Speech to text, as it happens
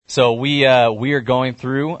So we are going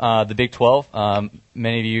through the Big 12.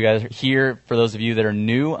 Many of you guys are here. For those of you that are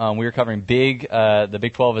new, we are covering the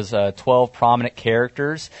Big 12 is 12 prominent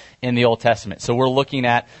characters in the Old Testament. So we're looking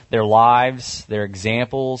at their lives, their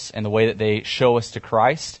examples, and the way that they show us to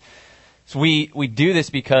Christ. So we do this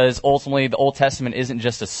because ultimately the Old Testament isn't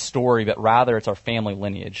just a story, but rather it's our family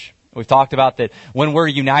lineage. We've talked about that when we're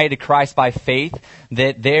united to Christ by faith,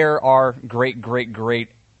 that there are great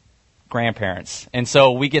grandparents. And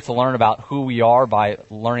so we get to learn about who we are by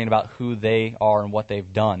learning about who they are and what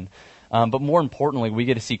they've done. But more importantly, we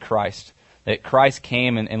get to see Christ. That Christ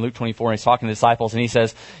came in Luke 24 and he's talking to the disciples and he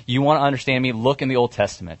says, you want to understand me? Look in the Old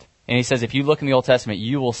Testament. And he says, if you look in the Old Testament,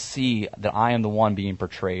 you will see that I am the one being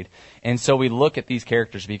portrayed. And so we look at these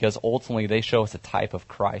characters because ultimately they show us a type of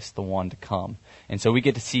Christ, the one to come. And so we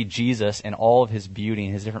get to see Jesus in all of his beauty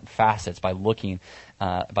and his different facets by looking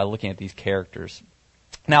at these characters.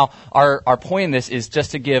 Now, our point in this is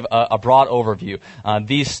just to give a broad overview.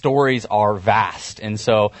 These stories are vast. And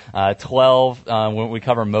so 12, when we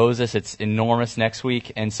cover Moses, it's enormous next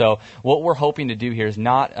week. And so what we're hoping to do here is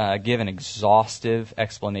not give an exhaustive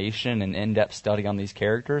explanation and in-depth study on these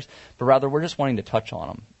characters, but rather we're just wanting to touch on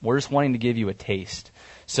them. We're just wanting to give you a taste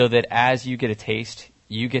so that as you get a taste,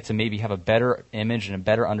 you get to maybe have a better image and a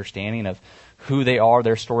better understanding of who they are,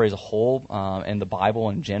 their story as a whole, and the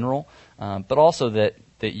Bible in general, but also that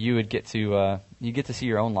you would get to see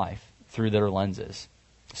your own life through their lenses.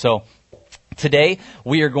 So today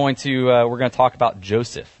we're going to talk about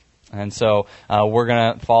Joseph, and so we're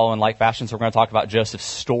going to follow in like fashion. So we're going to talk about Joseph's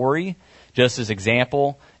story, Joseph's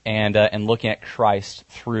example, and looking at Christ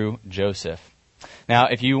through Joseph. Now,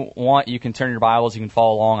 if you want, you can turn your Bibles, you can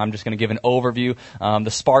follow along. I'm just going to give an overview, the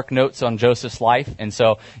Spark Notes on Joseph's life. And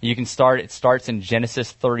so you can it starts in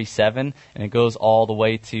Genesis 37, and it goes all the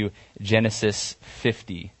way to Genesis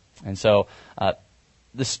 50. And so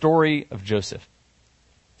the story of Joseph.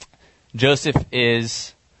 Joseph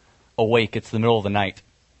is awake. It's the middle of the night.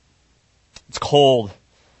 It's cold.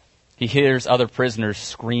 He hears other prisoners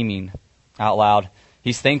screaming out loud.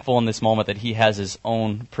 He's thankful in this moment that he has his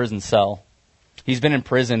own prison cell. He's been in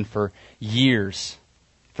prison for years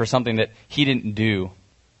for something that he didn't do.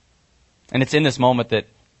 And it's in this moment that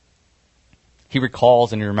he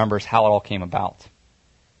recalls and he remembers how it all came about,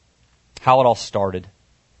 how it all started.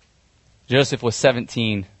 Joseph was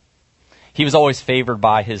 17. He was always favored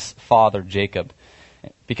by his father, Jacob,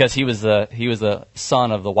 because he was the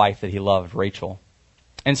son of the wife that he loved, Rachel.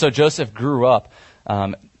 And so Joseph grew up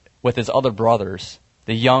with his other brothers,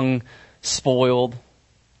 the young, spoiled,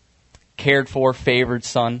 cared for, favored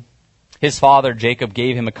son. His father, Jacob,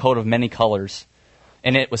 gave him a coat of many colors,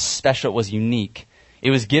 and it was special, it was unique.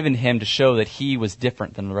 It was given him to show that he was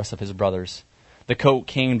different than the rest of his brothers. The coat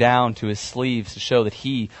came down to his sleeves to show that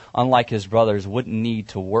he, unlike his brothers, wouldn't need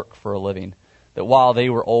to work for a living. That while they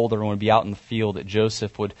were older and would be out in the field, that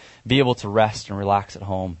Joseph would be able to rest and relax at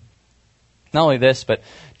home. Not only this, but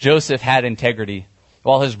Joseph had integrity.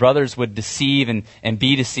 While his brothers would deceive and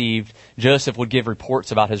be deceived, Joseph would give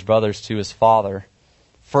reports about his brothers to his father,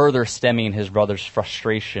 further stemming his brothers'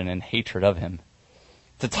 frustration and hatred of him.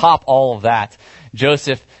 To top all of that,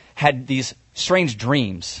 Joseph had these strange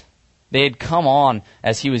dreams. They had come on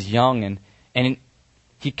as he was young, and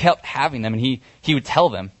he kept having them, and he would tell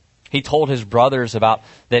them. He told his brothers about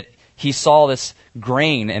that he saw this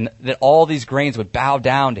grain, and that all these grains would bow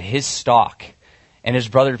down to his stalk. And his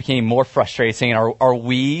brother became more frustrated, saying, are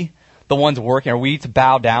we the ones working? Are we to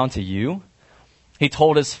bow down to you? He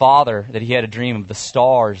told his father that he had a dream of the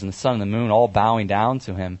stars and the sun and the moon all bowing down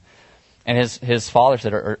to him. And his father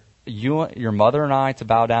said, are you, your mother and I to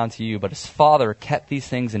bow down to you? But his father kept these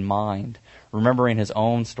things in mind, remembering his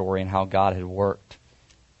own story and how God had worked.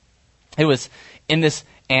 It was in this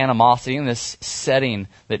animosity, in this setting,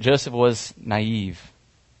 that Joseph was naive.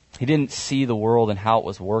 He didn't see the world and how it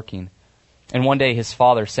was working. And one day his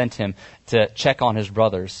father sent him to check on his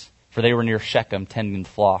brothers, for they were near Shechem tending the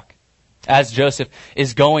flock. As Joseph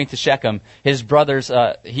is going to Shechem, his brothers,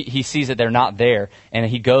 he sees that they're not there, and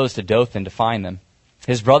he goes to Dothan to find them.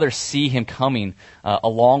 His brothers see him coming a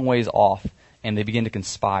long ways off, and they begin to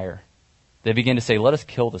conspire. They begin to say, let us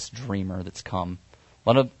kill this dreamer that's come.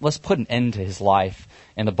 Let's put an end to his life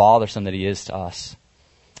and the bothersome that he is to us.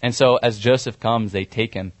 And so as Joseph comes, they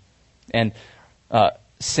take him. And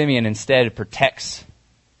Simeon instead protects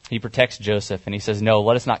Joseph, and he says, no,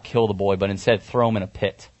 let us not kill the boy, but instead throw him in a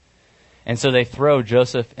pit. And so they throw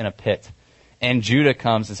Joseph in a pit. And Judah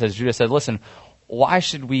comes and says, Judah said, listen, why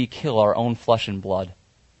should we kill our own flesh and blood?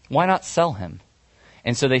 Why not sell him?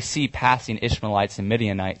 And so they see passing Ishmaelites and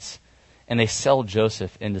Midianites, and they sell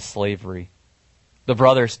Joseph into slavery. The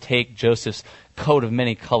brothers take Joseph's coat of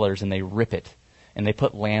many colors and they rip it, and they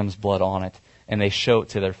put lamb's blood on it, and they show it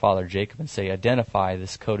to their father Jacob and say, identify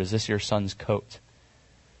this coat. Is this your son's coat?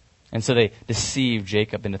 And so they deceive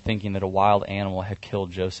Jacob into thinking that a wild animal had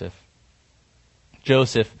killed Joseph.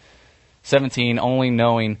 Joseph, 17, only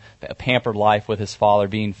knowing that a pampered life with his father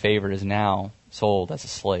being favored, is now sold as a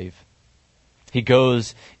slave. He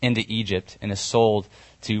goes into Egypt and is sold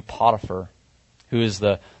to Potiphar, who is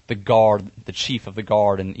the guard, the chief of the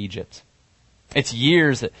guard in Egypt. It's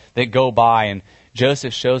years that go by, and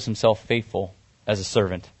Joseph shows himself faithful as a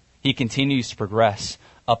servant. He continues to progress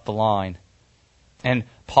up the line. And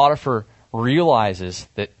Potiphar realizes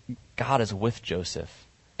that God is with Joseph.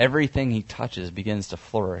 Everything he touches begins to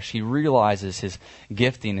flourish. He realizes his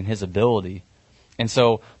gifting and his ability. And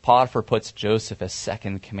so Potiphar puts Joseph as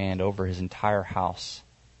second in command over his entire house.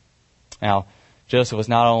 Now, Joseph was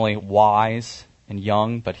not only wise and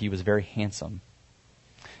young, but he was very handsome.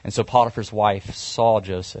 And so Potiphar's wife saw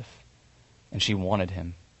Joseph, and she wanted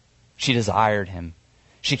him. She desired him.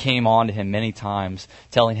 She came on to him many times,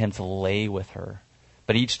 telling him to lay with her.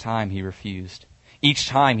 But each time he refused. Each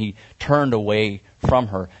time he turned away from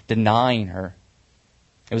her, denying her.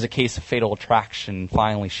 It was a case of fatal attraction.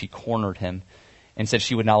 Finally, she cornered him and said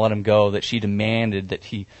she would not let him go, that she demanded that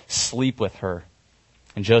he sleep with her.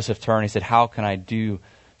 And Joseph turned and he said, how can I do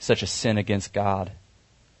such a sin against God?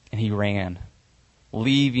 And he ran,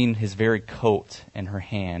 leaving his very coat in her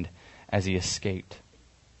hand as he escaped.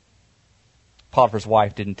 Potiphar's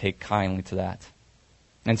wife didn't take kindly to that.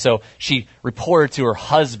 And so she reported to her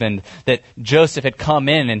husband that Joseph had come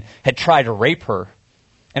in and had tried to rape her,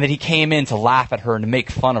 and that he came in to laugh at her and to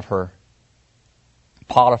make fun of her.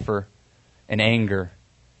 Potiphar, in anger,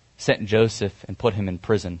 sent Joseph and put him in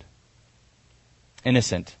prison.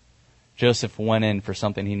 Innocent, Joseph went in for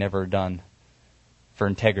something he never done, for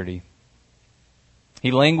integrity.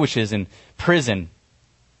 He languishes in prison,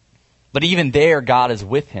 but even there God is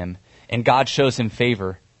with him, and God shows him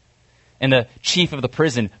favor. And the chief of the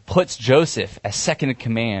prison puts Joseph as second in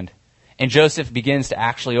command. And Joseph begins to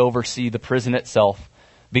actually oversee the prison itself,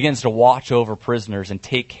 begins to watch over prisoners and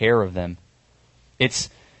take care of them.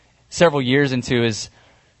 It's several years into his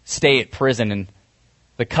stay at prison, and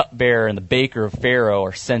the cupbearer and the baker of Pharaoh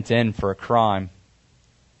are sent in for a crime.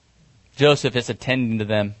 Joseph is attending to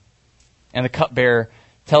them, and the cupbearer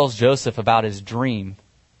tells Joseph about his dream.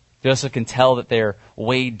 Joseph can tell that they're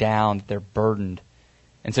weighed down, that they're burdened.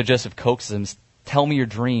 And so Joseph coaxes him, tell me your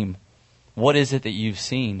dream. What is it that you've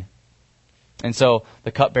seen? And so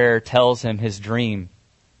the cupbearer tells him his dream.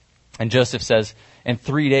 And Joseph says, in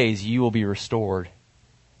 3 days you will be restored.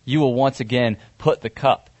 You will once again put the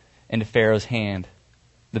cup into Pharaoh's hand.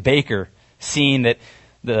 The baker, seeing that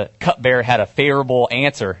the cupbearer had a favorable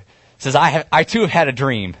answer, says, I too have had a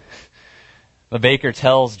dream. The baker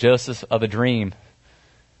tells Joseph of the dream.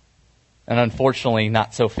 And unfortunately,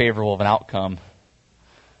 not so favorable of an outcome.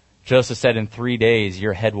 Joseph said, in 3 days,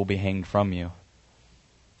 your head will be hanged from you,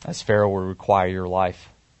 as Pharaoh will require your life.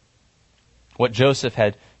 What Joseph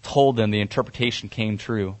had told them, the interpretation came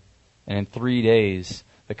true. And in 3 days,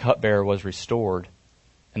 the cupbearer was restored,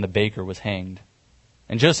 and the baker was hanged.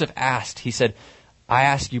 And Joseph asked, he said, I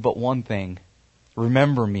ask you but one thing.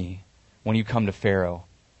 Remember me when you come to Pharaoh.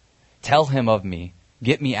 Tell him of me.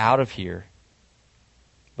 Get me out of here.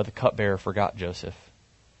 But the cupbearer forgot Joseph.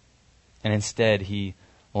 And instead, he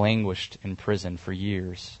languished in prison for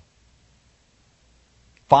years.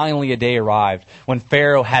 Finally, a day arrived when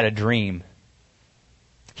Pharaoh had a dream.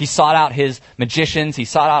 He sought out his magicians, he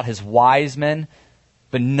sought out his wise men,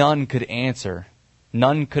 but none could answer.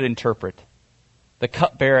 None could interpret. The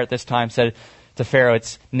cupbearer at this time said to Pharaoh,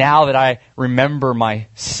 it's now that I remember my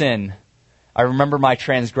sin. I remember my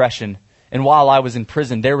transgression. And while I was in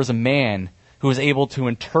prison, there was a man who was able to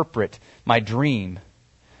interpret my dream.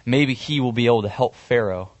 Maybe he will be able to help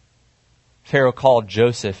Pharaoh. Pharaoh called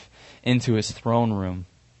Joseph into his throne room.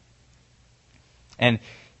 And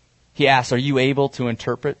he asked, are you able to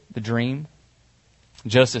interpret the dream?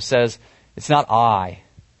 Joseph says, it's not I.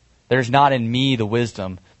 There's not in me the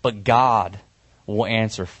wisdom, but God will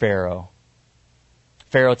answer Pharaoh.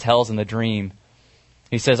 Pharaoh tells in the dream,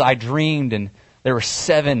 he says, I dreamed and there were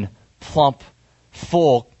 7 plump,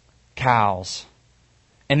 full cows.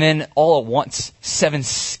 And then all at once, 7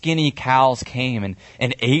 skinny cows came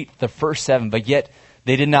and ate the first 7, but yet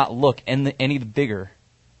they did not look any bigger.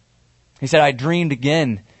 He said, I dreamed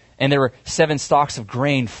again, and there were 7 stalks of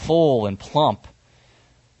grain, full and plump.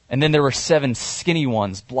 And then there were 7 skinny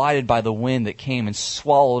ones, blighted by the wind that came and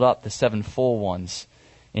swallowed up the 7 full ones.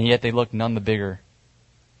 And yet they looked none the bigger.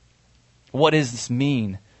 What does this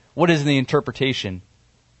mean? What is the interpretation?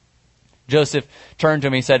 Joseph turned to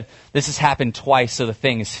him and he said, "This has happened twice, so the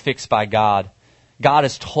thing is fixed by God. God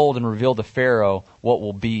has told and revealed to Pharaoh what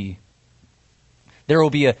will be. There will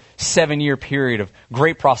be a 7-year period of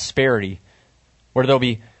great prosperity where there will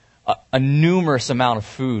be a numerous amount of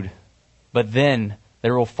food. But then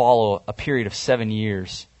there will follow a period of 7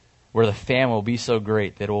 years where the famine will be so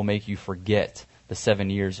great that it will make you forget the 7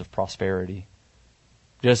 years of prosperity."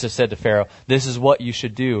 Joseph said to Pharaoh, "This is what you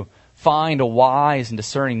should do. Find a wise and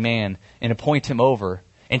discerning man and appoint him over,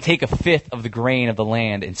 and take 1/5 of the grain of the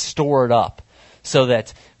land and store it up, so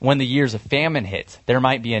that when the years of famine hit, there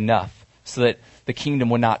might be enough, so that the kingdom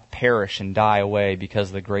would not perish and die away because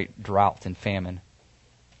of the great drought and famine."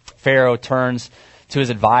 Pharaoh turns to his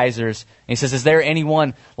advisors and he says, "Is there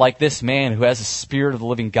anyone like this man who has the Spirit of the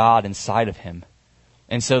living God inside of him?"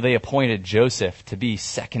 And so they appointed Joseph to be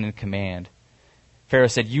second in command. Pharaoh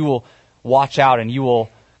said, "You will watch out and you will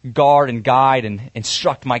guard and guide and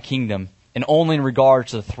instruct my kingdom, and only in regard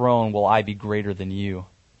to the throne will I be greater than you."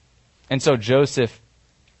 And so Joseph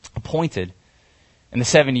appointed, and the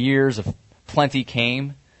 7 years of plenty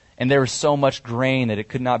came, and there was so much grain that it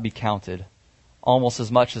could not be counted, almost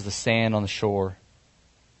as much as the sand on the shore.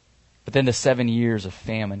 But then the 7 years of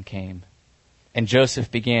famine came, and Joseph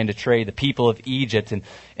began to trade. The people of Egypt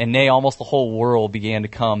and nay, almost the whole world began to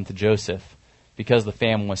come to Joseph because the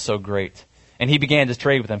famine was so great. And he began to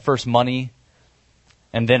trade with them, first money,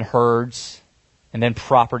 and then herds, and then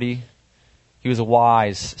property. He was a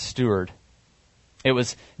wise steward. It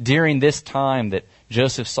was during this time that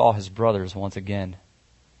Joseph saw his brothers once again.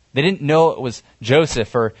 They didn't know it was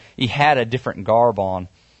Joseph, or he had a different garb on,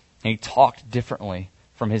 and he talked differently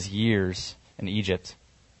from his years in Egypt.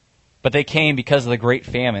 But they came because of the great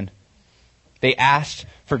famine. They asked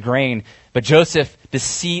for grain, but Joseph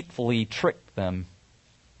deceitfully tricked them.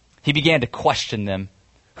 He began to question them.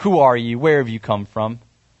 "Who are you? Where have you come from?"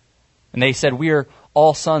 And they said, "We are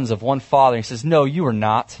all sons of one father." And he says, "No, you are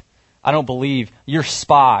not. I don't believe. You're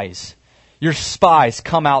spies. Your spies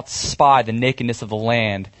come out to spy the nakedness of the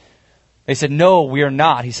land." They said, "No, we are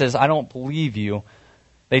not." He says, "I don't believe you."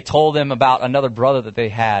 They told him about another brother that they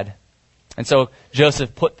had. And so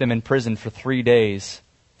Joseph put them in prison for 3 days,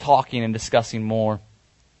 talking and discussing more.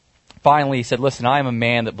 Finally, he said, "Listen, I am a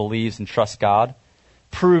man that believes and trusts God.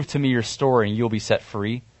 Prove to me your story and you'll be set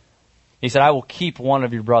free." He said, "I will keep one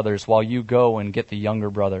of your brothers while you go and get the younger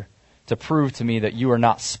brother, to prove to me that you are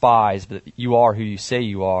not spies, but that you are who you say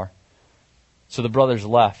you are." So the brothers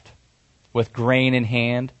left with grain in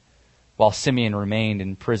hand, while Simeon remained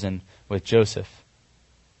in prison with Joseph.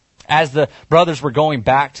 As the brothers were going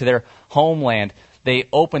back to their homeland, they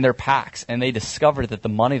opened their packs and they discovered that the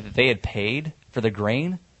money that they had paid for the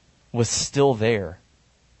grain was still there.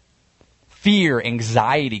 Fear,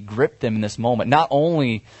 anxiety gripped them in this moment. Not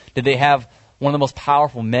only did they have one of the most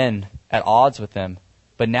powerful men at odds with them,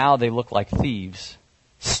 but now they looked like thieves,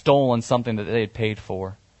 stolen something that they had paid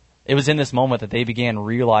for. It was in this moment that they began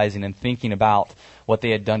realizing and thinking about what they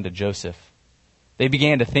had done to Joseph. They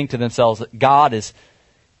began to think to themselves that God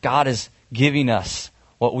is giving us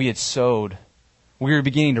what we had sowed. We are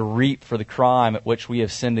beginning to reap for the crime at which we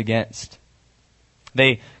have sinned against.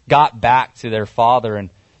 They got back to their father and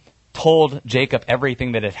told Jacob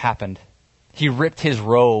everything that had happened. He ripped his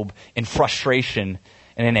robe in frustration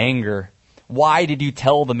and in anger. "Why did you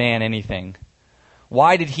tell the man anything?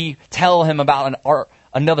 Why did he tell him about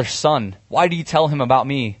another son? Why did you tell him about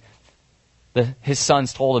me?" His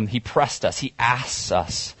sons told him, "He pressed us. He asked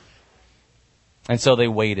us." And so they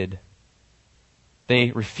waited.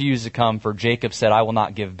 They refused to come, for Jacob said, "I will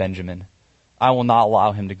not give Benjamin. I will not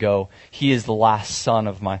allow him to go. He is the last son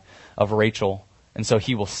of Rachel. And so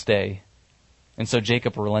he will stay." And so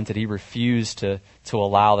Jacob relented. He refused to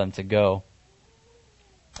allow them to go.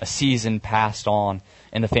 A season passed on,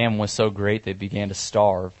 and the famine was so great they began to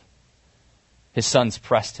starve. His sons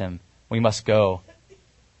pressed him, "We must go."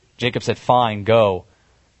 Jacob said, "Fine, go."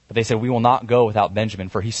 But they said, "We will not go without Benjamin,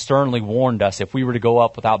 for he sternly warned us if we were to go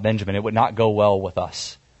up without Benjamin, it would not go well with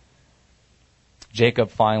us."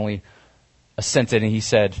 Jacob finally assented, and he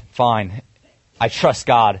said, "Fine, I trust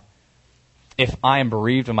God. If I am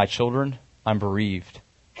bereaved of my children, I'm bereaved."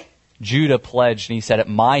 Judah pledged, and he said, "At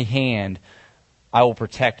my hand, I will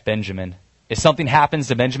protect Benjamin. If something happens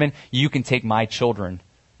to Benjamin, you can take my children."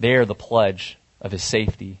 They are the pledge of his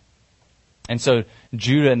safety. And so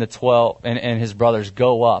Judah and the 12 and his brothers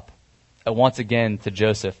go up once again to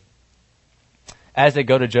Joseph. As they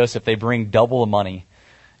go to Joseph, they bring double the money,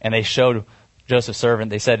 and they showed Joseph's servant.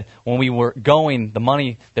 They said, "When we were going, the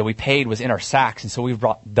money that we paid was in our sacks, and so we've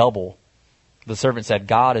brought double." The servant said,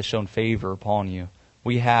 "God has shown favor upon you.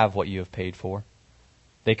 We have what you have paid for."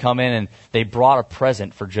 They come in and they brought a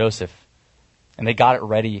present for Joseph. and they got it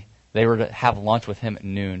ready. They were to have lunch with him at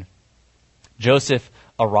noon. Joseph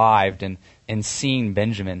arrived, and seeing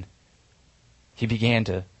Benjamin, he began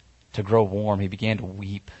to grow warm. He began to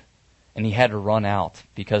weep, and he had to run out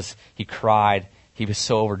because he cried. He was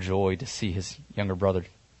so overjoyed to see his younger brother.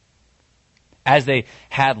 As they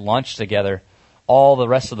had lunch together, all the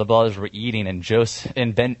rest of the brothers were eating, and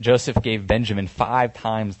Joseph gave Benjamin 5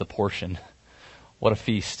 times the portion. What a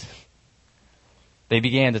feast. They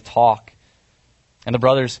began to talk, and the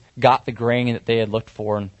brothers got the grain that they had looked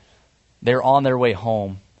for, and they were on their way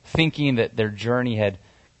home, thinking that their journey had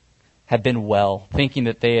been well, thinking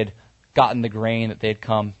that they had gotten the grain that they had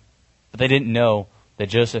come. But they didn't know that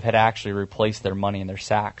Joseph had actually replaced their money in their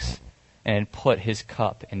sacks and had put his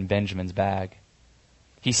cup in Benjamin's bag.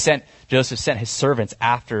 Joseph sent his servants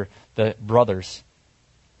after the brothers.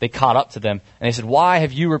 They caught up to them, and they said, "Why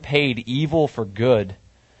have you repaid evil for good?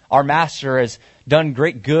 Our master has done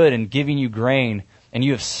great good in giving you grain, and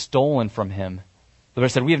you have stolen from him." The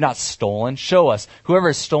brothers said, "We have not stolen. Show us. Whoever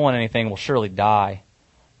has stolen anything will surely die."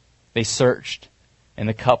 They searched, and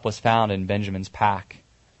the cup was found in Benjamin's pack.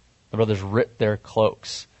 The brothers ripped their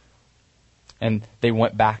cloaks, and they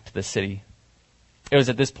went back to the city. It was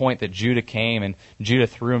at this point that Judah came, and Judah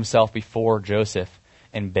threw himself before Joseph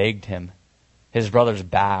and begged him. His brothers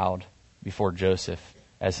bowed before Joseph,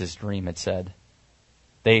 as his dream had said.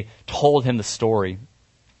 They told him the story.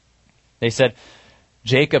 They said,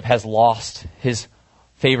 "Jacob has lost his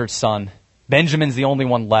favored son. Benjamin's the only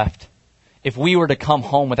one left. If we were to come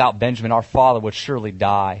home without Benjamin, our father would surely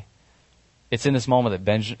die." It's in this moment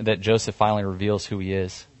that Joseph finally reveals who he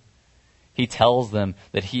is. He tells them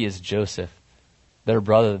that he is Joseph, their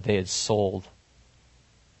brother that they had sold.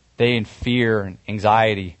 They, in fear and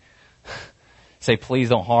anxiety, say, "Please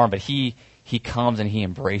don't harm." But he comes and he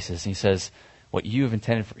embraces. And he says, "What you have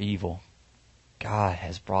intended for evil, God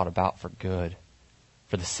has brought about for good,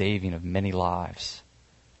 for the saving of many lives."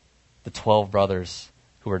 The 12 brothers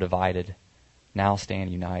who were divided now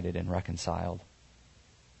stand united and reconciled.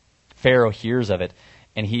 Pharaoh hears of it,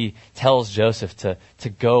 and he tells Joseph to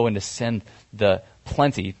go and to send the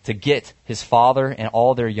plenty, to get his father and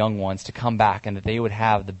all their young ones to come back, and that they would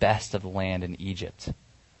have the best of the land in Egypt.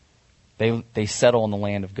 They settle in the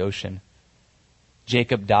land of Goshen.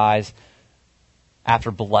 Jacob dies after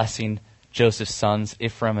blessing Joseph's sons,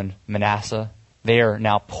 Ephraim and Manasseh. They are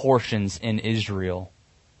now portions in Israel.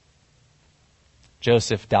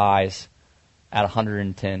 Joseph dies at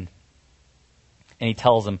 110. And he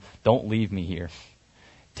tells them, "Don't leave me here.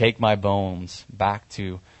 Take my bones back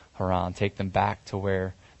to Haran. Take them back to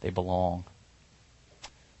where they belong."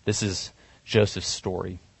 This is Joseph's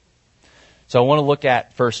story. So I want to look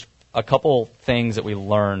at first a couple things that we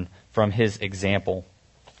learn from his example.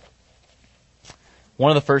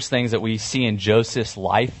 One of the first things that we see in Joseph's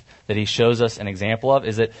life that he shows us an example of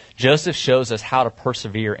is that Joseph shows us how to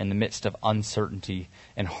persevere in the midst of uncertainty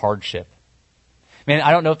and hardship. Man,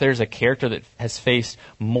 I don't know if there's a character that has faced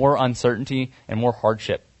more uncertainty and more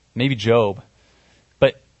hardship. Maybe Job.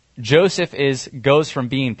 But Joseph goes from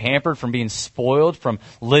being pampered, from being spoiled, from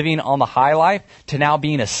living on the high life, to now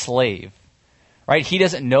being a slave. Right? He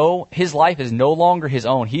doesn't know, his life is no longer his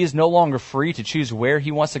own. He is no longer free to choose where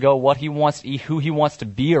he wants to go, what he wants to eat, who he wants to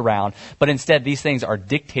be around. But instead, these things are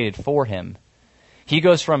dictated for him. He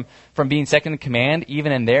goes from being second in command,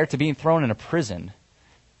 even in there, to being thrown in a prison,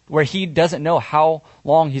 where he doesn't know how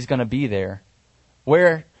long he's going to be there,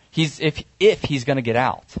 where if he's going to get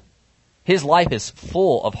out. His life is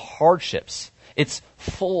full of hardships. It's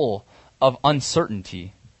full of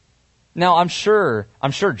uncertainty. Now, I'm sure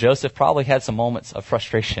Joseph probably had some moments of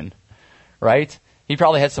frustration, right? He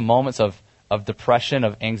probably had some moments of depression,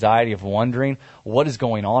 of anxiety, of wondering, what is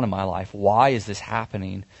going on in my life? Why is this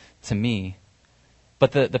happening to me?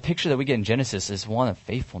 But the picture that we get in Genesis is one of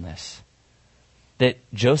faithfulness. That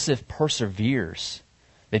Joseph perseveres,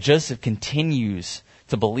 that Joseph continues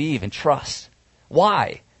to believe and trust.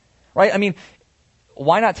 Why? Right? I mean,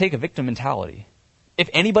 why not take a victim mentality? If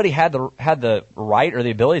anybody had the right or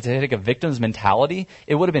the ability to take a victim's mentality,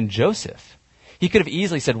 it would have been Joseph. He could have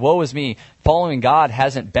easily said, "Woe is me, following God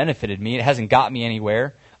hasn't benefited me, it hasn't got me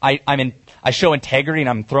anywhere. I show integrity and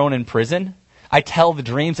I'm thrown in prison. I tell the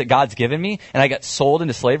dreams that God's given me, and I get sold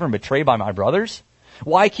into slavery and betrayed by my brothers.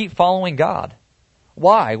 Why keep following God?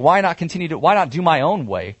 Why? Why not why not do my own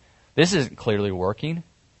way? This isn't clearly working."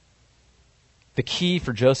 The key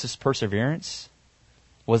for Joseph's perseverance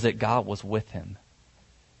was that God was with him.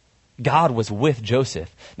 God was with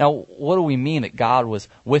Joseph. Now, what do we mean that God was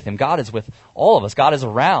with him? God is with all of us. God is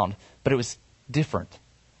around, but it was different.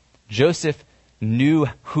 Joseph knew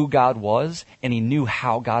who God was, and he knew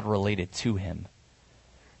how God related to him.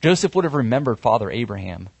 Joseph would have remembered Father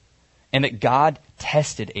Abraham, and that God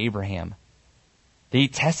tested Abraham. That he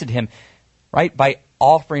tested him, right, by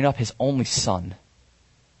offering up his only son.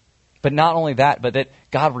 But not only that, but that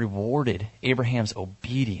God rewarded Abraham's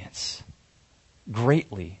obedience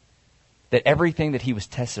greatly. That everything that he was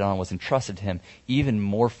tested on was entrusted to him even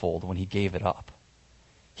morefold when he gave it up.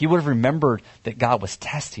 He would have remembered that God was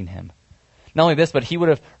testing him. Not only this, but he would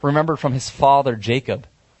have remembered from his father Jacob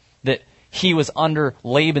that he was under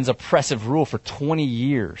Laban's oppressive rule for 20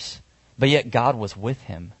 years. But yet God was with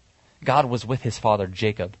him. God was with his father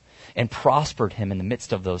Jacob and prospered him in the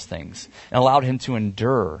midst of those things and allowed him to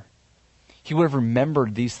endure. He would have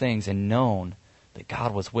remembered these things and known that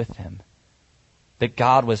God was with him. That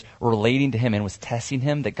God was relating to him and was testing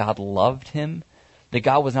him. That God loved him. That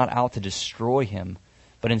God was not out to destroy him,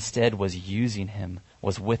 but instead was using him,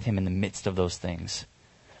 was with him in the midst of those things.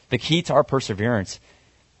 The key to our perseverance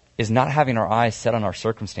is not having our eyes set on our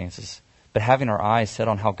circumstances, but having our eyes set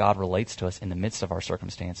on how God relates to us in the midst of our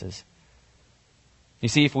circumstances. You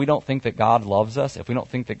see, if we don't think that God loves us, if we don't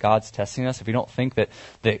think that God's testing us, if we don't think that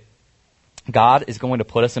God is going to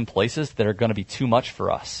put us in places that are going to be too much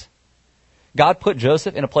for us. God put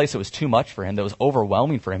Joseph in a place that was too much for him, that was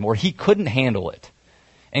overwhelming for him, where he couldn't handle it.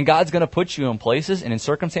 And God's going to put you in places and in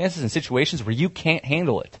circumstances and situations where you can't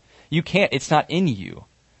handle it. You can't. It's not in you.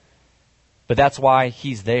 But that's why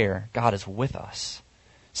he's there. God is with us,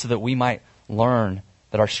 so that we might learn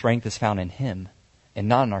that our strength is found in him and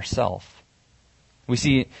not in ourselves. We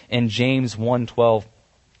see in James 1:12,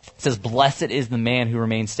 it says, "Blessed is the man who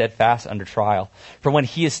remains steadfast under trial. For when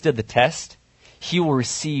he has stood the test, he will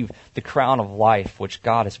receive the crown of life which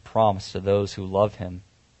God has promised to those who love him."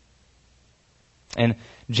 And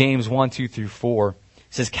James 1:2-4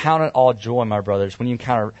 says, "Count it all joy, my brothers, when you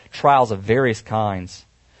encounter trials of various kinds.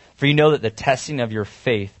 For you know that the testing of your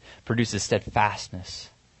faith produces steadfastness.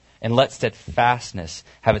 And let steadfastness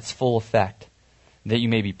have its full effect, that you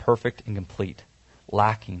may be perfect and complete,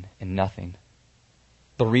 lacking in nothing."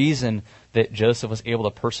 The reason that Joseph was able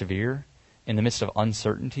to persevere in the midst of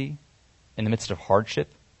uncertainty, in the midst of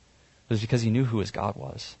hardship, was because he knew who his God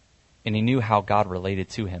was. And he knew how God related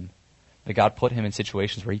to him. That God put him in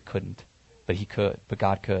situations where he couldn't, but he could, but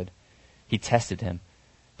God could. He tested him.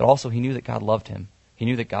 But also he knew that God loved him. He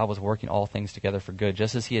knew that God was working all things together for good,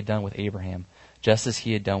 just as he had done with Abraham, just as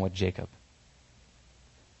he had done with Jacob.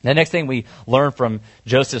 The next thing we learn from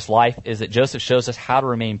Joseph's life is that Joseph shows us how to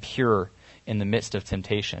remain pure in the midst of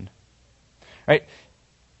temptation. Right?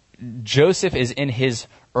 Joseph is in his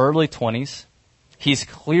early 20s. He's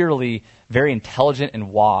clearly very intelligent and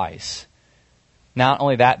wise. Not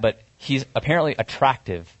only that, but he's apparently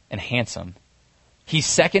attractive and handsome. He's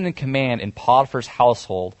second in command in Potiphar's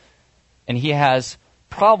household, and he has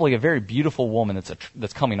probably a very beautiful woman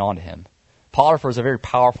that's coming on to him. Potiphar is a very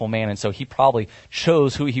powerful man, and so he probably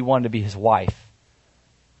chose who he wanted to be his wife.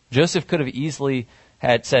 Joseph could have easily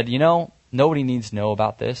had said, nobody needs to know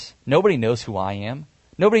about this. Nobody knows who I am.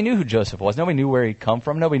 Nobody knew who Joseph was. Nobody knew where he'd come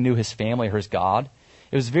from. Nobody knew his family or his God.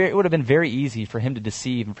 It would have been very easy for him to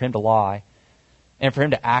deceive and for him to lie and for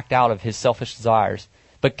him to act out of his selfish desires.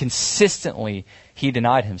 But consistently, he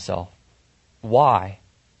denied himself. Why?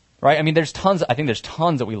 Right? I think there's tons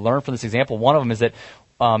that we learn from this example. One of them is that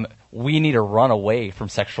we need to run away from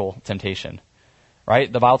sexual temptation.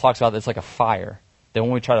 Right? The Bible talks about it's like a fire. That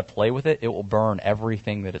when we try to play with it, it will burn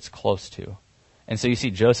everything that it's close to. And so you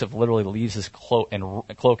see Joseph literally leaves his cloak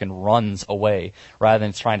and runs away rather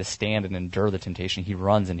than trying to stand and endure the temptation. He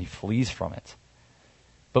runs and he flees from it.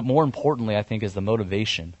 But more importantly, I think, is the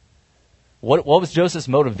motivation. What was Joseph's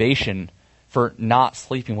motivation for not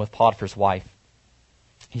sleeping with Potiphar's wife?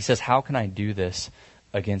 He says, how can I do this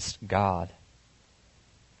against God?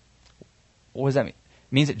 What does that mean?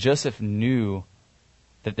 It means that Joseph knew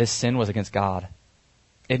that this sin was against God.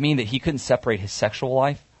 It means that he couldn't separate his sexual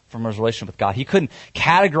life from his relationship with God. He couldn't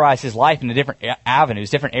categorize his life into different avenues,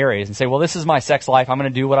 different areas, and say, well, this is my sex life. I'm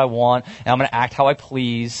going to do what I want, and I'm going to act how I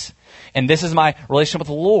please. And this is my relationship with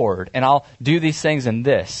the Lord, and I'll do these things in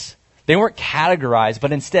this. They weren't categorized,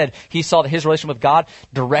 but instead he saw that his relationship with God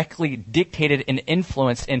directly dictated and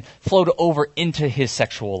influenced and flowed over into his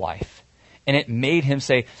sexual life. And it made him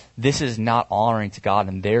say, this is not honoring to God,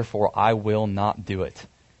 and therefore I will not do it.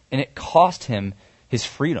 And it cost him his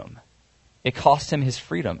freedom. It cost him his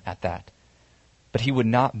freedom at that. But he would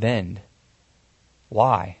not bend.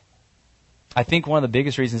 Why? I think one of the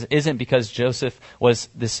biggest reasons isn't because Joseph was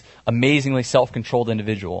this amazingly self-controlled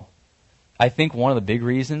individual. I think one of the big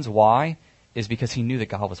reasons why is because he knew that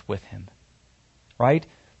God was with him. Right?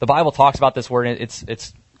 The Bible talks about this word,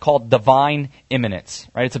 it's called divine imminence.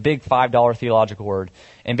 Right? It's a big $5 theological word.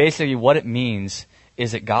 And basically what it means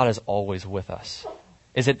is that God is always with us.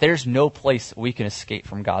 Is that there's no place that we can escape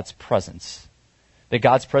from God's presence. That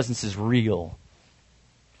God's presence is real.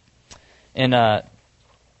 In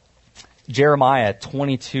Jeremiah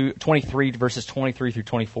 23, verses 23 through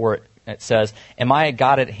 24, it says, "Am I a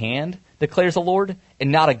God at hand, declares the Lord,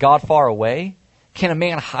 and not a God far away? Can a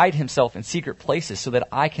man hide himself in secret places so that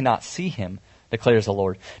I cannot see him, declares the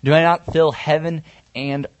Lord? Do I not fill heaven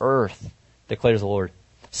and earth, declares the Lord?"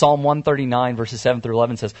 Psalm 139, verses 7 through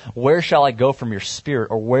 11 says, "Where shall I go from your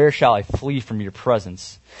spirit, or where shall I flee from your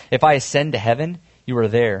presence? If I ascend to heaven, you are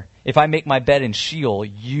there. If I make my bed in Sheol,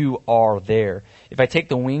 you are there. If I take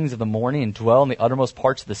the wings of the morning and dwell in the uttermost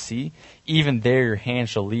parts of the sea, even there your hand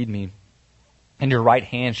shall lead me, and your right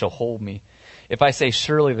hand shall hold me. If I say,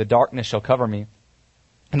 surely the darkness shall cover me,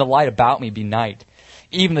 and the light about me be night,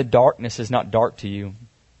 even the darkness is not dark to you.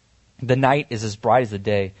 The night is as bright as the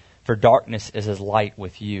day, for darkness is as light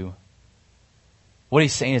with you." What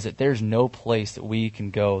he's saying is that there's no place that we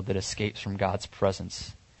can go that escapes from God's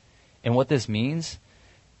presence. And what this means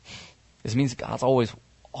God's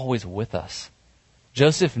always with us.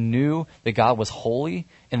 Joseph knew that God was holy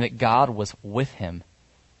and that God was with him.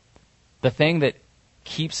 The thing that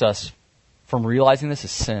keeps us from realizing this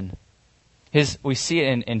is sin. We see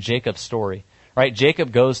it in Jacob's story, right?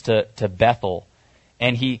 Jacob goes to Bethel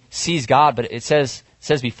and he sees God, but it says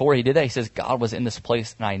before he did that, he says, "God was in this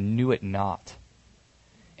place and I knew it not."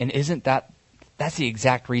 And that's the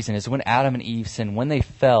exact reason, is when Adam and Eve sinned, when they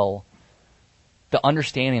fell, the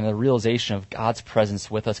understanding and the realization of God's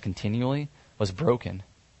presence with us continually was broken.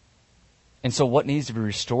 And so what needs to be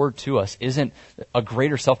restored to us isn't a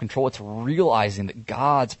greater self-control, it's realizing that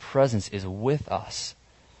God's presence is with us.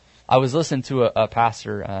 I was listening to a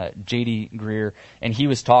pastor, J.D. Greer, and he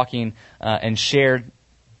was talking and shared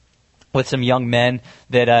with some young men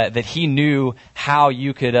that he knew how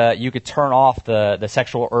you could turn off the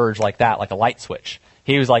sexual urge like that, like a light switch.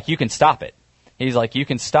 He was like, you can stop it. He's like, you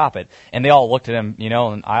can stop it. And they all looked at him,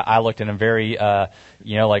 and I looked at him very,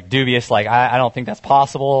 like dubious, like, I don't think that's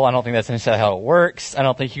possible. I don't think that's necessarily how it works. I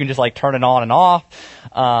don't think you can just like turn it on and off.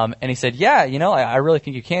 And he said, yeah, I really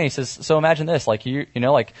think you can. He says, so imagine this, like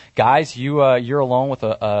like guys, you're alone with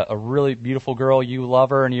a really beautiful girl, you love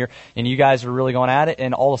her, and you guys are really going at it,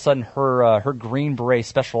 and all of a sudden her Green Beret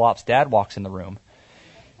Special Ops dad walks in the room.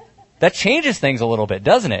 That changes things a little bit,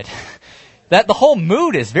 doesn't it? That the whole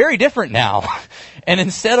mood is very different now. And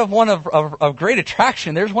instead of one of great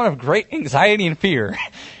attraction, there's one of great anxiety and fear.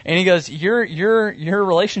 And he goes, your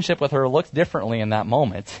relationship with her looks differently in that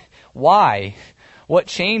moment. Why? What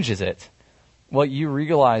changes it? Well, you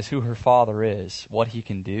realize who her father is, what he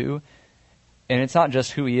can do. And it's not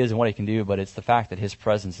just who he is and what he can do, but it's the fact that his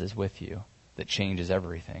presence is with you that changes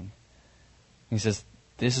everything. He says,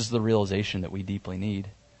 this is the realization that we deeply need.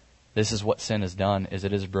 This is what sin has done, is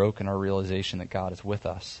it has broken our realization that God is with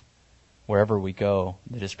us. Wherever we go,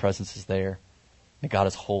 that his presence is there, that God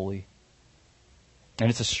is holy. And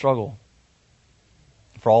it's a struggle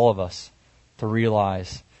for all of us to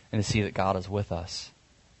realize and to see that God is with us.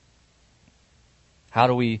 How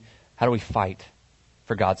do we fight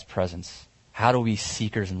for God's presence? How do we be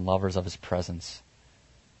seekers and lovers of his presence?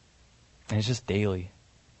 And it's just daily.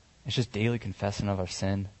 It's just daily confessing of our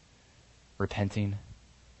sin, repenting,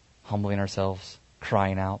 humbling ourselves,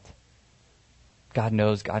 crying out. God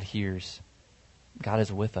knows, God hears. God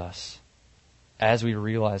is with us. As we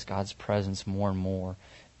realize God's presence more and more,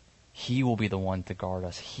 he will be the one to guard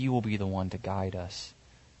us. He will be the one to guide us,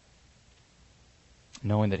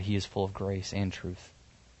 knowing that he is full of grace and truth.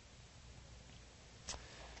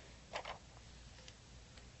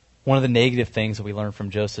 One of the negative things that we learn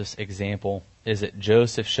from Joseph's example is that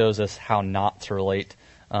Joseph shows us how not to relate,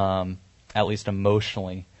 at least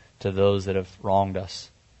emotionally, to those that have wronged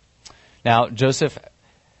us. Now, Joseph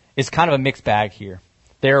is kind of a mixed bag here.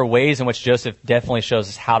 There are ways in which Joseph definitely shows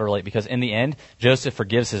us how to relate, because in the end, Joseph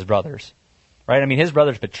forgives his brothers. Right? I mean, his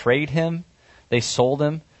brothers betrayed him. They sold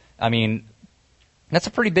him. I mean, that's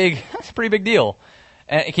a pretty big deal.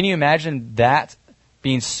 And can you imagine that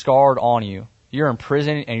being scarred on you? You're in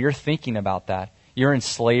prison and you're thinking about that. You're in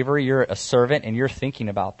slavery, you're a servant, and you're thinking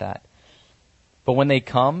about that. But when they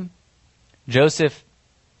come, Joseph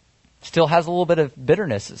still has a little bit of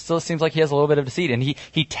bitterness. It still seems like he has a little bit of deceit. And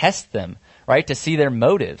he tests them, right, to see their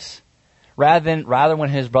motives. Rather when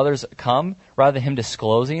his brothers come, rather than him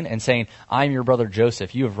disclosing and saying, I'm your brother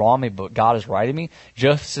Joseph, you have wronged me, but God has righted me,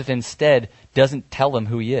 Joseph instead doesn't tell them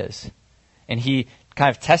who he is. And he kind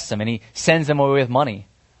of tests them, and he sends them away with money.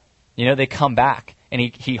 They come back, and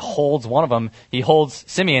he holds one of them, he holds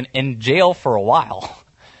Simeon in jail for a while.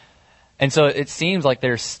 And so it seems like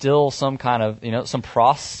there's still some kind of, some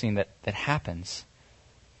processing that happens.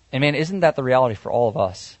 And man, isn't that the reality for all of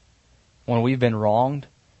us? When we've been wronged,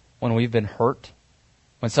 when we've been hurt,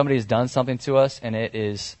 when somebody has done something to us and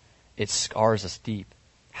it scars us deep,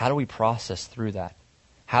 how do we process through that?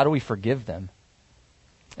 How do we forgive them?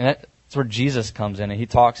 And that's where Jesus comes in, and he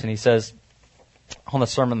talks and he says on the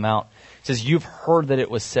Sermon on the Mount, he says, "You've heard that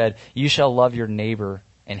it was said, you shall love your neighbor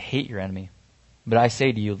and hate your enemy. But I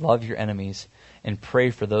say to you, love your enemies and pray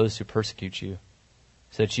for those who persecute you,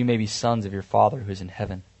 so that you may be sons of your Father who is in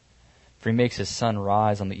heaven. For he makes his sun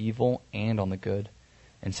rise on the evil and on the good,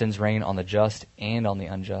 and sends rain on the just and on the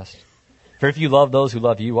unjust. For if you love those who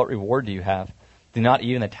love you, what reward do you have? Do not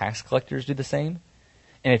even the tax collectors do the same?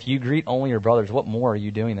 And if you greet only your brothers, what more are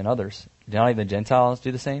you doing than others? Do not even the Gentiles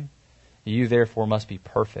do the same? You therefore must be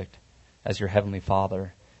perfect, as your heavenly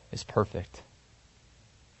Father is perfect."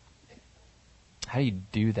 How do you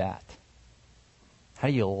do that? How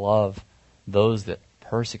do you love those that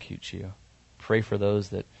persecute you? Pray for those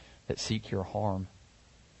that seek your harm.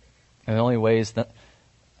 And the only way is not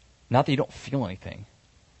that you don't feel anything.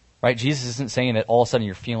 Right? Jesus isn't saying that all of a sudden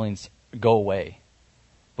your feelings go away.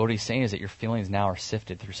 But what he's saying is that your feelings now are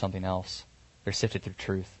sifted through something else. They're sifted through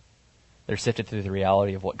truth. They're sifted through the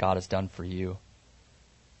reality of what God has done for you.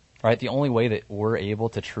 Right? The only way that we're able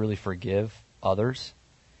to truly forgive others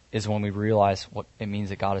is when we realize what it means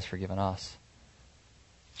that God has forgiven us.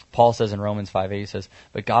 Paul says in Romans 5:8, he says,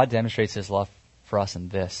 "But God demonstrates his love for us in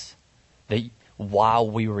this, that while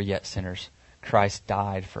we were yet sinners, Christ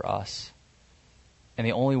died for us." And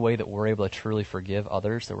the only way that we're able to truly forgive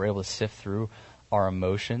others, that we're able to sift through our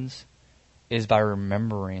emotions, is by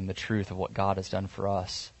remembering the truth of what God has done for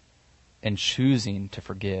us and choosing to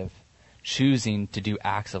forgive, choosing to do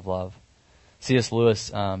acts of love. C.S. Lewis,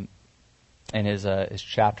 in his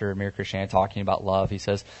chapter, Mere Christianity, talking about love, he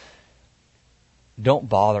says, don't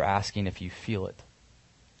bother asking if you feel it.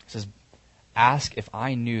 He says, ask if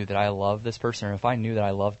I knew that I love this person, or if I knew that I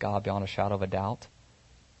love God beyond a shadow of a doubt,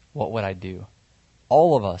 what would I do?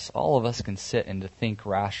 All of us can sit and to think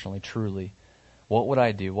rationally, truly. What would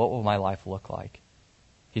I do? What will my life look like?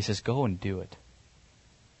 He says, go and do it.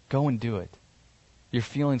 Go and do it. Your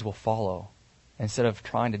feelings will follow, instead of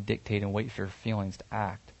trying to dictate and wait for your feelings to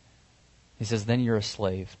act. He says, then you're a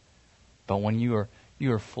slave. But when you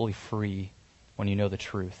are fully free, when you know the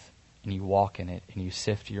truth, and you walk in it, and you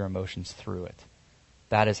sift your emotions through it.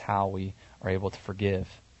 That is how we are able to forgive.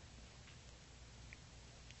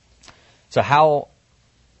 So how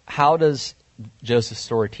does Joseph's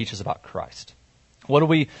story teach us about Christ? What do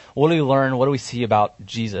we learn? What do we see about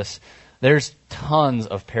Jesus? There's tons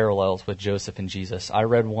of parallels with Joseph and Jesus. I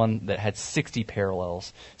read one that had 60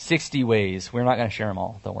 parallels, 60 ways. We're not going to share them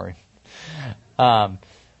all. Don't worry.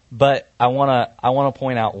 But I want to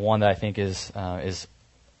point out one that I think is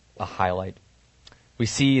a highlight. We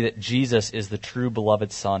see that Jesus is the true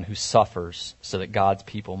beloved son who suffers so that God's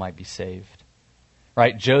people might be saved.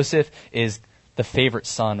 Right? Joseph is the favorite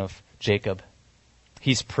son of Jacob.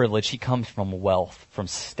 He's privileged. He comes from wealth, from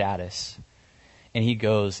status. And he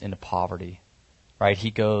goes into poverty. Right?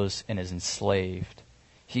 He goes and is enslaved.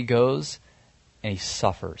 He goes and he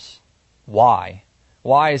suffers. Why?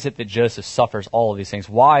 Why is it that Joseph suffers all of these things?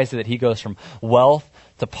 Why is it that he goes from wealth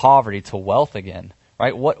to poverty to wealth again?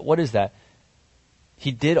 Right? What is that? He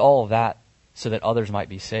did all of that so that others might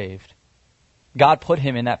be saved. God put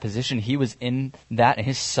him in that position. He was in that, and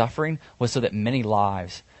his suffering was so that many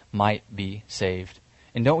lives might be saved.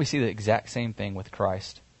 And don't we see the exact same thing with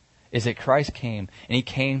Christ? Is that Christ came, and he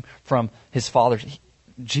came from his Father's.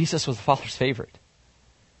 Jesus was the Father's favorite.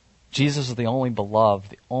 Jesus was the only beloved,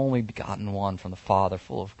 the only begotten one from the Father,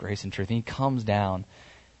 full of grace and truth. And he comes down,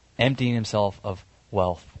 emptying himself of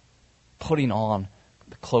wealth, putting on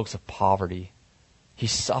the cloaks of poverty. He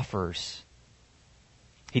suffers.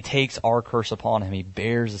 He takes our curse upon him. He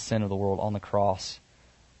bears the sin of the world on the cross.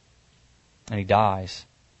 And he dies.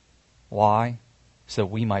 Why? So that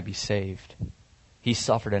we might be saved. He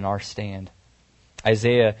suffered in our stand.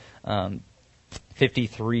 Isaiah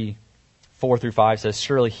 53, 4-5 says,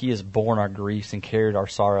 surely he has borne our griefs and carried our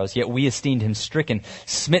sorrows, yet we esteemed him stricken,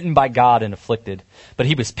 smitten by God and afflicted. But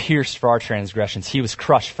he was pierced for our transgressions. He was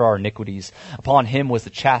crushed for our iniquities. Upon him was the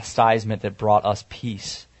chastisement that brought us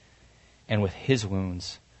peace. And with his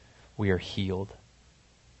wounds we are healed.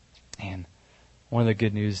 And one of the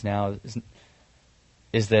good news now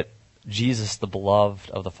is that Jesus, the beloved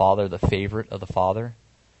of the Father, the favorite of the Father,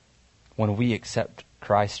 when we accept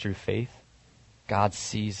Christ through faith, God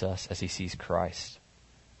sees us as he sees Christ.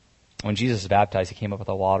 When Jesus was baptized, he came up with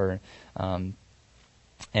the water, and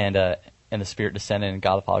the Spirit descended, and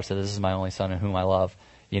God the Father said, this is my only Son in whom I love.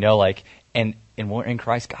 And when we're in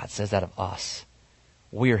Christ, God says that of us.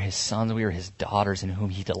 We are his sons, we are his daughters in whom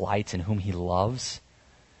he delights, in whom he loves.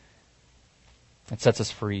 It sets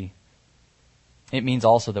us free. It means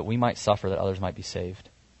also that we might suffer, that others might be saved.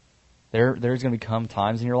 There's going to become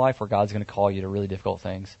times in your life where God's going to call you to really difficult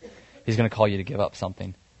things. He's going to call you to give up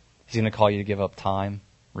something. He's going to call you to give up time,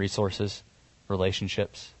 resources,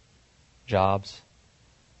 relationships, jobs.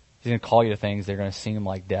 He's going to call you to things that are going to seem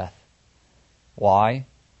like death. Why?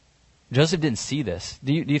 Joseph didn't see this.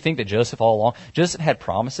 Do you think that Joseph all along, Joseph had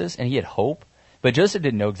promises and he had hope, but Joseph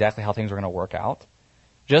didn't know exactly how things were going to work out.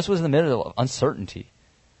 Joseph was in the middle of uncertainty,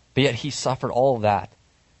 but yet he suffered all of that,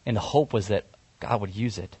 and the hope was that God would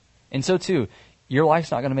use it. And so too, your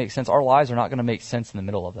life's not going to make sense. Our lives are not going to make sense in the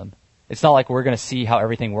middle of them. It's not like we're going to see how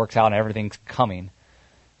everything works out and everything's coming.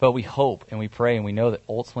 But we hope and we pray and we know that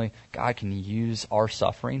ultimately God can use our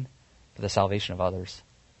suffering for the salvation of others.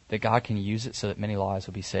 That God can use it so that many lives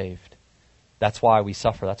will be saved. That's why we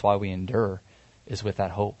suffer. That's why we endure, is with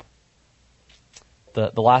that hope.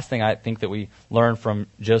 The last thing I think that we learn from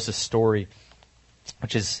Joseph's story,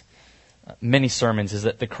 which is many sermons, is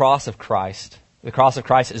that the cross of Christ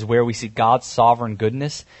is where we see God's sovereign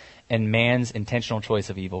goodness and man's intentional choice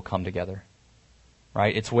of evil come together.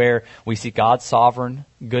 Right? It's where we see God's sovereign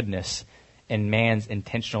goodness and man's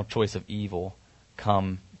intentional choice of evil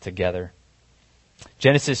come together.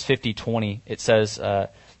 Genesis 50:20, it says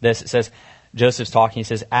this. It says, Joseph's talking, he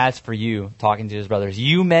says, "As for you," talking to his brothers,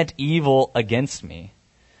 "you meant evil against me,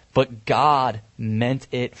 but God meant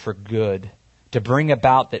it for good, to bring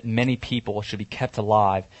about that many people should be kept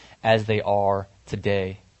alive as they are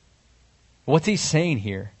today." What's he saying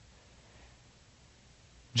here?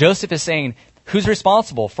 Joseph is saying, who's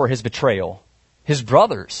responsible for his betrayal? His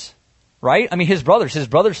brothers, right? I mean, his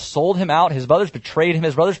brothers sold him out. His brothers betrayed him.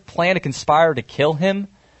 His brothers planned to conspire to kill him,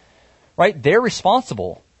 right? They're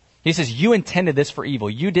responsible. He says, you intended this for evil.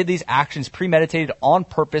 You did these actions premeditated on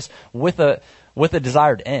purpose with a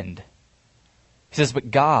desired end. He says,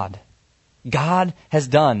 but God has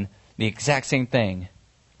done the exact same thing,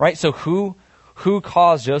 right? So who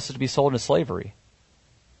caused Joseph to be sold into slavery?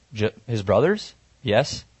 His brothers?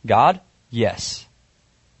 Yes. God? Yes.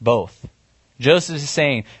 Both. Joseph is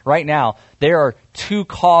saying, right now, there are two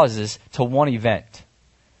causes to one event.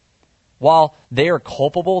 While they are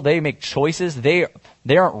culpable, they make choices, they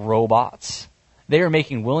aren't robots. They are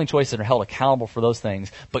making willing choices and are held accountable for those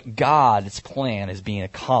things. But God's plan is being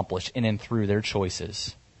accomplished in and through their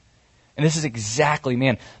choices. And this is exactly,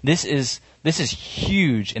 this is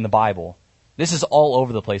huge in the Bible. This is all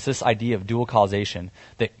over the place, this idea of dual causation.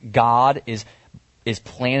 That God is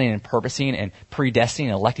planning and purposing and predestining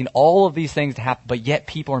and electing all of these things to happen, but yet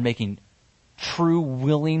people are making true,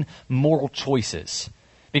 willing, moral choices.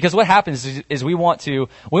 Because what happens is we want to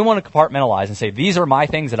compartmentalize and say, these are my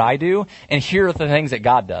things that I do, and here are the things that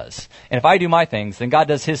God does. And if I do my things, then God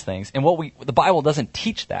does his things. And the Bible doesn't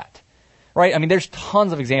teach that. Right? I mean, there's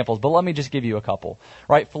tons of examples, but let me just give you a couple.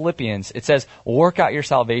 Right? Philippians, it says, work out your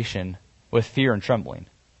salvation with fear and trembling.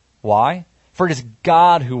 Why? For it is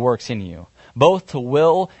God who works in you, both to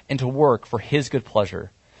will and to work for his good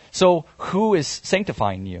pleasure. So who is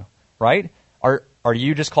sanctifying you? Right? Are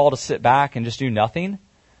you just called to sit back and just do nothing?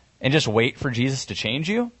 And just wait for Jesus to change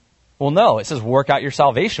you? Well, no. It says work out your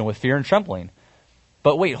salvation with fear and trembling.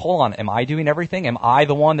 But wait, hold on. Am I doing everything? Am I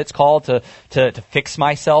the one that's called to fix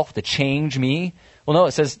myself, to change me? Well, no.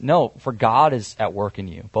 It says, no, for God is at work in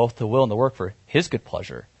you, both to will and to work for his good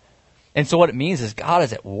pleasure. And so what it means is God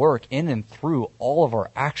is at work in and through all of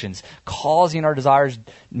our actions, causing our desires,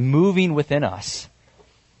 moving within us.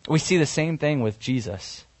 We see the same thing with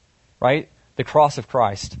Jesus, right? The cross of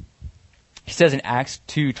Christ. He says in Acts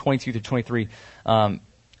 2:22-23,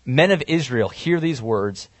 men of Israel, hear these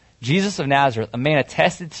words. Jesus of Nazareth, a man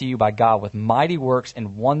attested to you by God with mighty works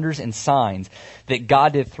and wonders and signs that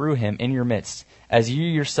God did through him in your midst, as you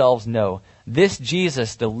yourselves know. This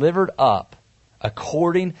Jesus delivered up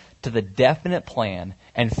according to the definite plan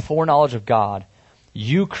and foreknowledge of God,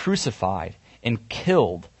 you crucified and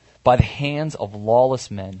killed by the hands of lawless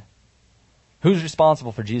men. Who's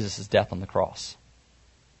responsible for Jesus' death on the cross?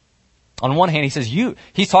 On one hand, he says,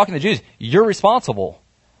 he's talking to the Jews, you're responsible.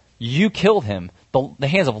 You killed him. The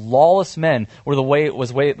hands of lawless men were the way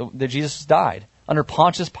that Jesus died, under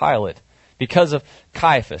Pontius Pilate, because of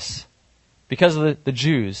Caiaphas, because of the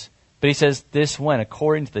Jews. But he says this went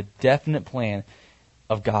according to the definite plan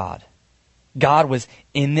of God. God was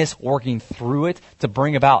in this, working through it to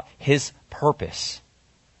bring about his purpose.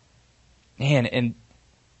 Man, and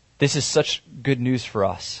this is such good news for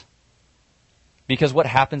us. Because what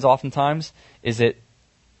happens oftentimes is that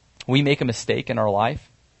we make a mistake in our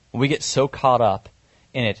life. We get so caught up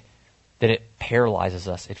in it that it paralyzes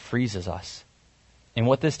us. It freezes us. And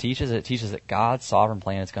what this teaches, it teaches that God's sovereign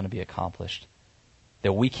plan is going to be accomplished.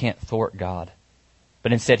 That we can't thwart God.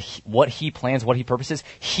 But instead, what He plans, what He purposes,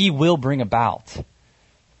 He will bring about.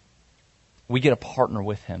 We get to partner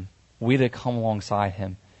with Him. We get to come alongside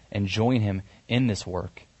Him and join Him in this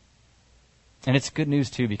work. And it's good news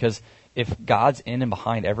too, because if God's in and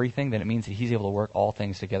behind everything, then it means that He's able to work all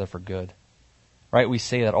things together for good. Right? We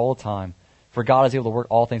say that all the time. For God is able to work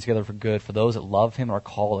all things together for good for those that love Him and are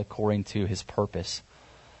called according to His purpose.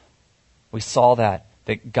 We saw that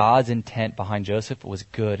God's intent behind Joseph was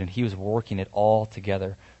good, and He was working it all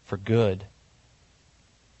together for good.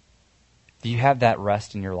 Do you have that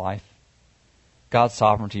rest in your life? God's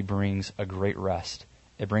sovereignty brings a great rest.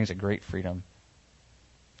 It brings a great freedom.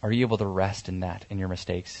 Are you able to rest in that, in your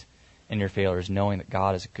mistakes, in your failures, knowing that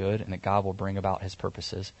God is good and that God will bring about His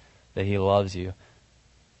purposes, that He loves you?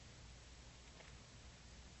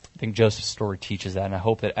 I think Joseph's story teaches that, and I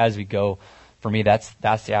hope that as we go, for me, that's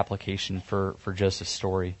the application for Joseph's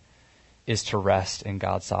story, is to rest in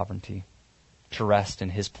God's sovereignty, to rest in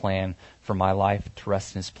His plan for my life, to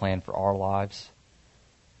rest in His plan for our lives,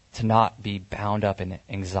 to not be bound up in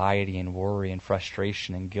anxiety and worry and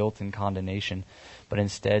frustration and guilt and condemnation, but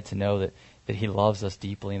instead to know that He loves us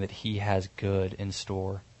deeply and that He has good in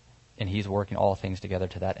store, and He's working all things together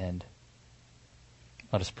to that end.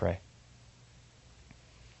 Let us pray.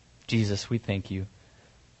 Jesus, we thank You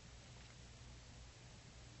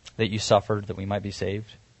that You suffered that we might be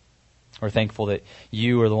saved. We're thankful that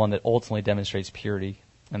You are the one that ultimately demonstrates purity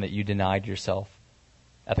and that You denied Yourself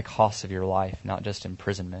at the cost of Your life, not just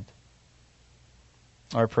imprisonment.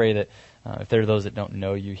 Lord, I pray that if there are those that don't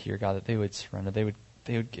know You here, God, that they would surrender, they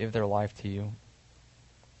would give their life to You,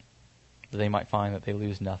 that they might find that they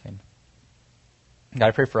lose nothing. God,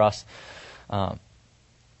 I pray for us.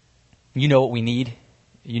 You know what we need.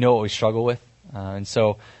 You know what we struggle with. And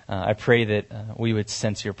so I pray that we would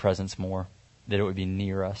sense Your presence more, that it would be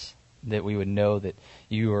near us, that we would know that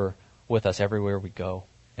You are with us everywhere we go,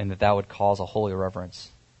 and that would cause a holy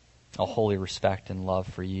reverence, a holy respect and love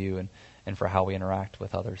for You and for how we interact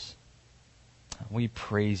with others. We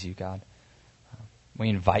praise You, God. We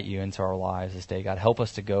invite You into our lives this day. God, help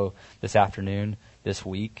us to go this afternoon, this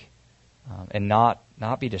week, and not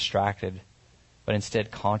be distracted, but instead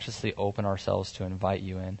consciously open ourselves to invite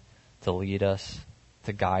You in, to lead us,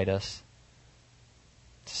 to guide us,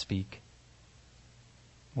 to speak.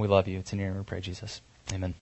 We love You. It's in Your name we pray, Jesus. Amen.